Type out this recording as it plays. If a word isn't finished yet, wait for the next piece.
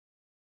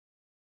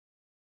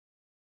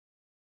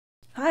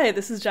Hi,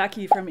 this is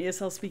Jackie from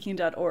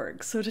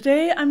ESLspeaking.org. So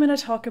today I'm going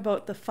to talk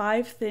about the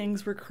 5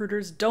 things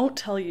recruiters don't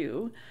tell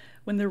you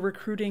when they're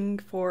recruiting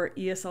for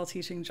ESL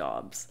teaching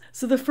jobs.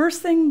 So the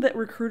first thing that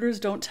recruiters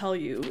don't tell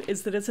you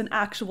is that it's an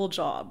actual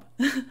job.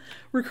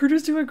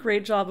 Recruiters do a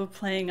great job of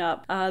playing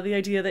up the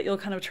idea that you'll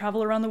kind of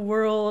travel around the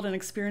world and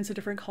experience a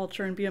different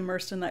culture and be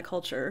immersed in that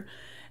culture.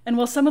 And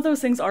while some of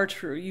those things are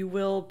true, you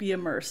will be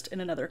immersed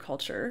in another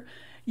culture.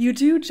 You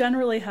do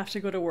generally have to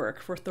go to work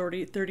for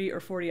 30 or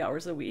 40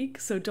 hours a week,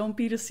 so don't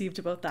be deceived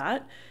about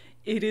that.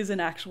 It is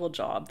an actual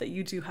job that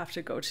you do have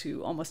to go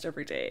to almost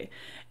every day.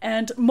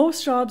 And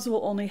most jobs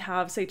will only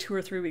have, say, 2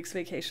 or 3 weeks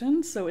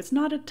vacation, so it's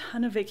not a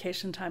ton of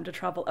vacation time to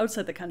travel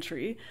outside the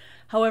country.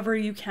 However,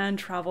 you can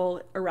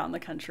travel around the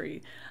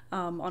country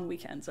on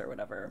weekends or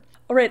whatever.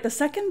 All right, the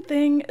second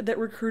thing that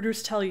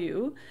recruiters tell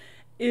you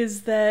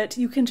is that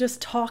you can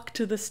just talk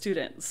to the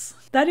students.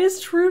 That is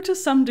true to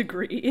some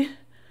degree.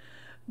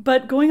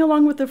 But going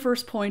along with the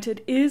first point,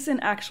 it is an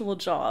actual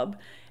job,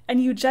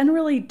 and you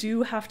generally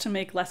do have to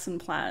make lesson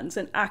plans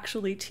and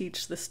actually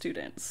teach the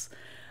students.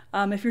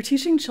 If you're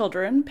teaching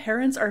children,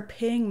 parents are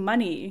paying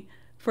money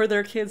for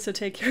their kids to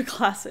take your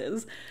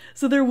classes,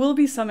 so there will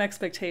be some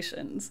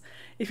expectations.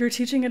 If you're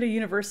teaching at a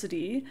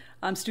university,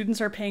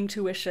 students are paying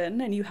tuition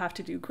and you have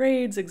to do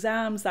grades,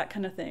 exams, that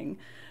kind of thing.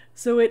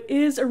 So it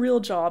is a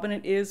real job, and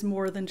it is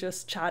more than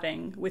just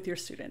chatting with your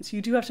students.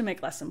 You do have to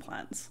make lesson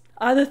plans.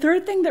 The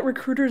third thing that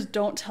recruiters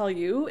don't tell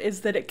you is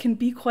that it can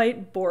be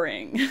quite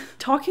boring.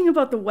 Talking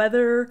about the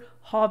weather,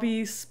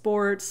 hobbies,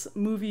 sports,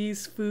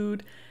 movies,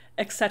 food,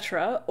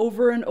 etc.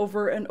 over and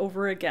over and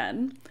over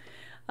again.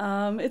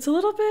 It's a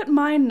little bit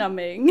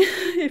mind-numbing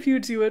if you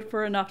do it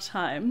for enough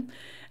time.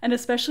 And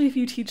especially if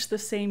you teach the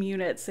same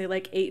unit, say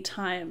like 8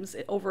 times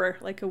over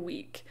like a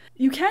week.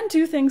 You can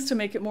do things to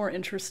make it more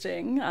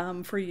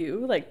interesting for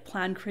you, like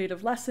plan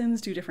creative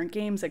lessons, do different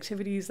games,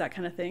 activities, that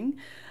kind of thing.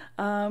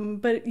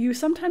 But you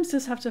sometimes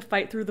just have to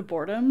fight through the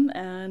boredom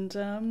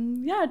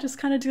and yeah, just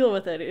kind of deal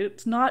with it.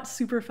 It's not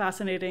super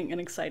fascinating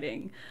and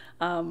exciting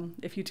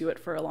if you do it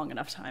for a long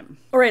enough time.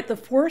 All right, the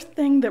fourth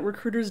thing that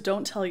recruiters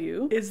don't tell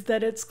you is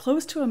that it's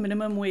close to a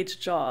minimum wage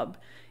job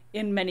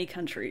in many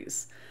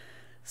countries.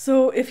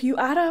 So if you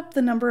add up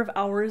the number of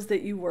hours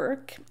that you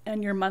work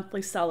and your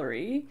monthly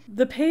salary,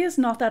 the pay is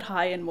not that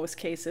high in most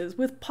cases,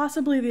 with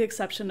possibly the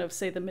exception of,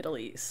 say, the Middle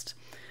East.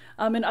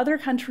 In other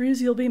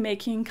countries, you'll be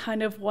making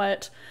kind of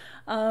what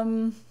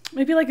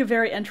maybe like a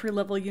very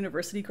entry-level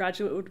university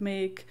graduate would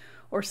make,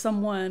 or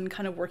someone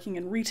kind of working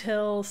in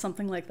retail,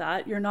 something like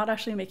that. You're not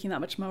actually making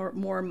that much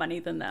more money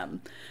than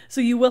them. So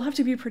you will have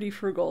to be pretty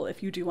frugal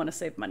if you do want to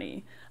save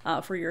money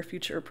for your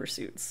future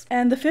pursuits.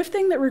 And the fifth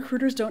thing that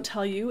recruiters don't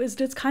tell you is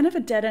that it's kind of a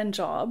dead-end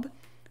job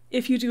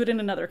if you do it in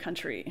another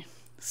country.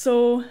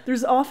 So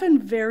there's often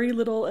very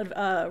little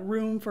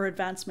room for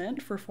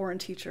advancement for foreign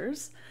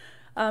teachers.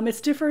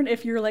 It's different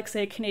if you're, like,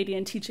 say,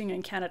 Canadian teaching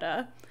in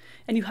Canada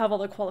and you have all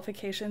the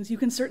qualifications. You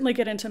can certainly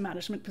get into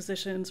management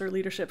positions or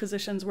leadership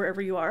positions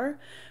wherever you are.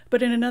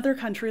 But in another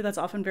country, that's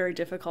often very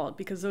difficult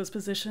because those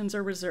positions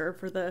are reserved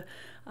for the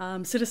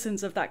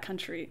citizens of that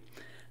country.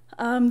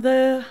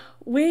 The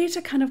way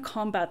to kind of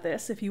combat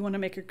this, if you want to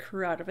make a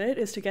career out of it,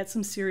 is to get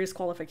some serious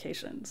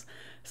qualifications.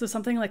 So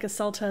something like a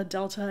CELTA,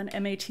 Delta,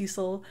 an MA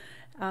TESOL,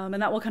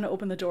 and that will kind of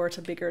open the door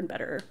to bigger and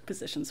better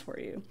positions for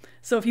you.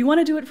 So if you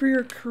want to do it for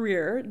your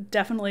career,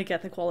 definitely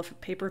get the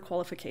paper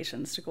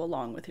qualifications to go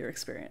along with your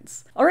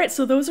experience. All right,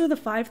 so those are the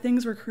 5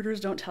 things recruiters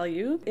don't tell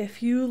you.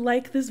 If you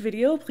like this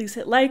video, please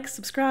hit like,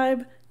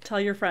 subscribe, tell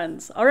your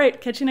friends. All right,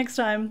 catch you next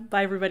time.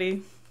 Bye,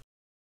 everybody.